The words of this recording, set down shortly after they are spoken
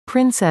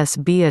Princess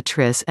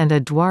Beatrice and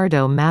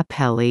Edoardo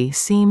Mapelli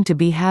seem to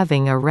be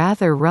having a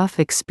rather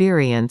rough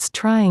experience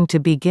trying to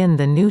begin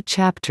the new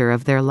chapter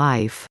of their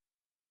life.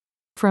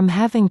 From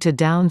having to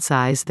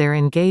downsize their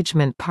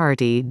engagement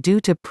party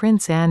due to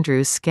Prince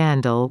Andrew's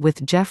scandal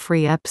with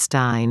Jeffrey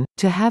Epstein,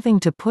 to having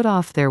to put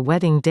off their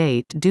wedding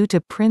date due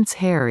to Prince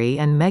Harry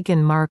and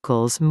Meghan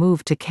Markle's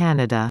move to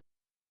Canada.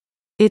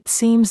 It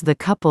seems the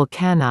couple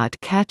cannot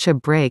catch a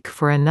break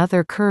for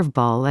another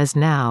curveball as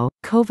now,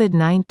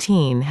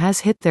 COVID-19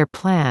 has hit their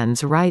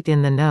plans right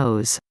in the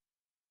nose.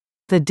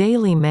 The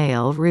Daily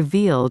Mail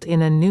revealed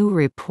in a new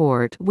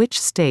report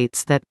which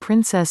states that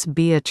Princess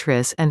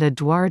Beatrice and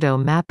Edoardo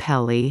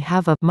Mapelli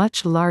have a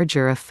much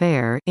larger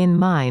affair in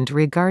mind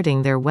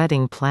regarding their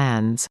wedding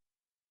plans.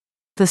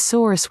 The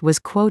source was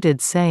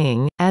quoted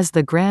saying, "As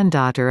the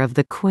granddaughter of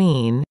the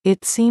Queen,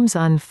 it seems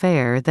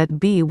unfair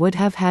that Bea would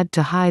have had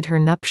to hide her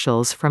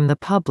nuptials from the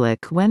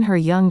public when her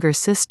younger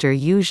sister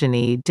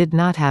Eugenie did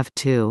not have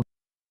to."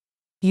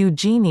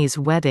 Eugenie's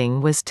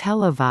wedding was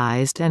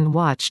televised and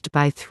watched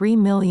by 3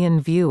 million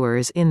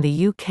viewers in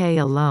the UK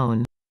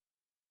alone.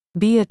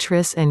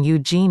 Beatrice and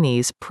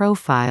Eugenie's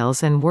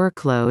profiles and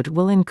workload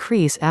will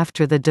increase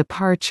after the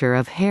departure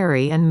of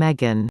Harry and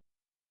Meghan.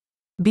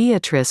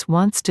 Beatrice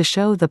wants to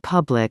show the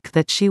public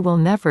that she will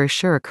never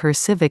shirk her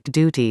civic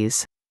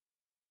duties.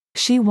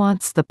 She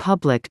wants the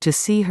public to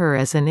see her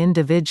as an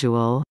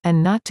individual,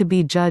 and not to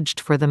be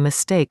judged for the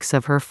mistakes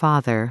of her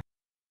father.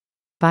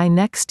 By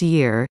next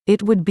year,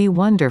 it would be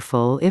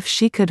wonderful if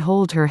she could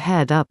hold her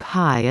head up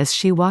high as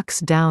she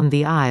walks down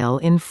the aisle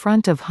in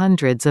front of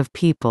hundreds of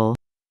people.